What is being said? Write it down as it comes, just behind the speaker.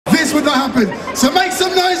this would not happen. So make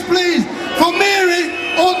some noise, please, for Mary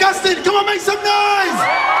Augustine. Come on, make some noise!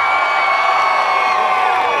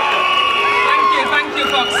 Thank you,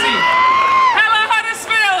 Foxy. Hello,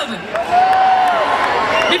 Huddersfield!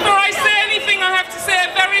 Before I say anything, I have to say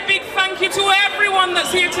a very big thank you to everyone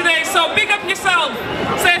that's here today. So big up yourself.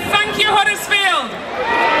 Say thank you, Huddersfield.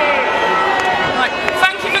 Right.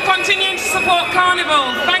 Thank you for continuing to support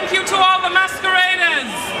Carnival. Thank you to all the masqueraders,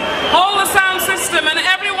 all the sound system, and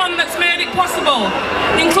everyone that's made it possible,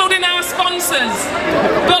 including our sponsors.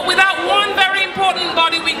 But without one very important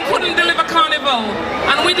body, we couldn't deliver Carnival.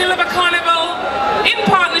 And we deliver Carnival in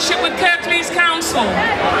partnership with Cllr's Council.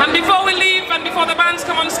 And before we leave and before the bands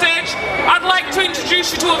come on stage, I'd like to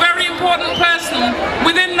introduce you to a very important person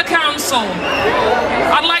within the council.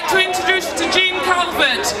 I'd like to introduce you to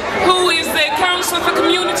Calvert, who is the Council for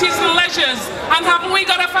Communities and Leisures. And haven't we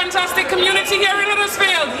got a fantastic community here in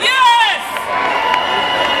Huddersfield? Yes!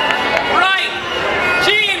 Right,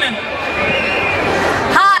 Jean.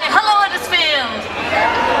 Hi, hello Huddersfield.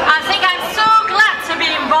 I think I'm so glad to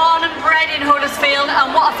be born and bred in Huddersfield,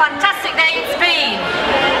 and what a fantastic day it's been.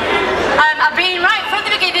 I've been right from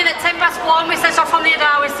the beginning at 1:10, we set off from the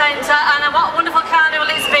Adawi Centre, and what a wonderful carnival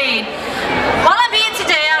it's been. While I'm here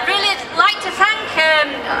today, I'd really like to thank,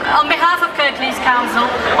 on behalf of Cllr's Council,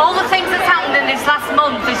 all the things that's happened in this last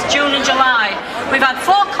month, this June and July. We've had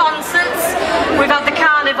 4 concerts, we've had the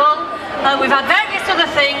carnival, we've had various other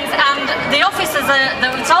things, and the officers that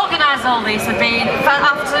organised all these have been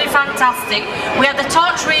absolutely fantastic. We had the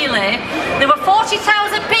torch relay. There were 40,000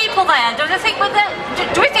 people there. Do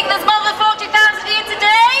we think there's more than 40,000 here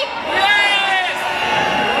today? Yes!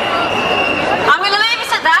 I'm going to leave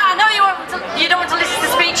it at that. I know you don't want to listen to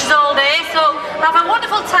speeches all day, so have a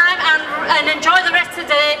wonderful time and enjoy the rest of the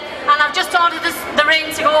day. And I've just ordered the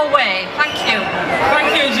rain to go away. Thank you.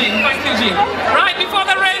 Thank you, Jean. Thank you, Jean. Right, before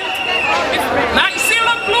the rain, now you see a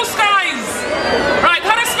lot of blue skies. Right,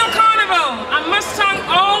 Huddersfield Carnival. I must thank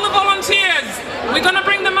all the volunteers. We're going to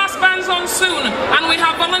bring the mass bands on soon, and we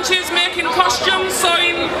have volunteers making costumes,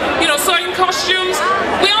 sewing costumes.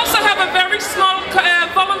 We also have a very small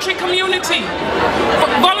voluntary committee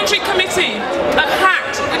of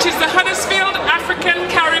HACT, which is the Huddersfield African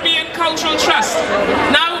Caribbean Cultural Trust.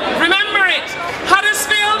 Now, remember it,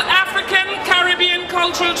 Huddersfield African Caribbean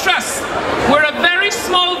Cultural Trust. We're a very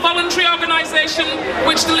small voluntary organisation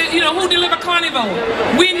which who deliver Carnival.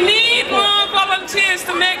 We need more volunteers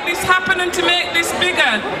to make this happen and to make this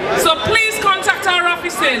bigger. So please contact our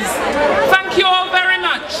offices. Thank you all very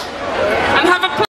much, and have a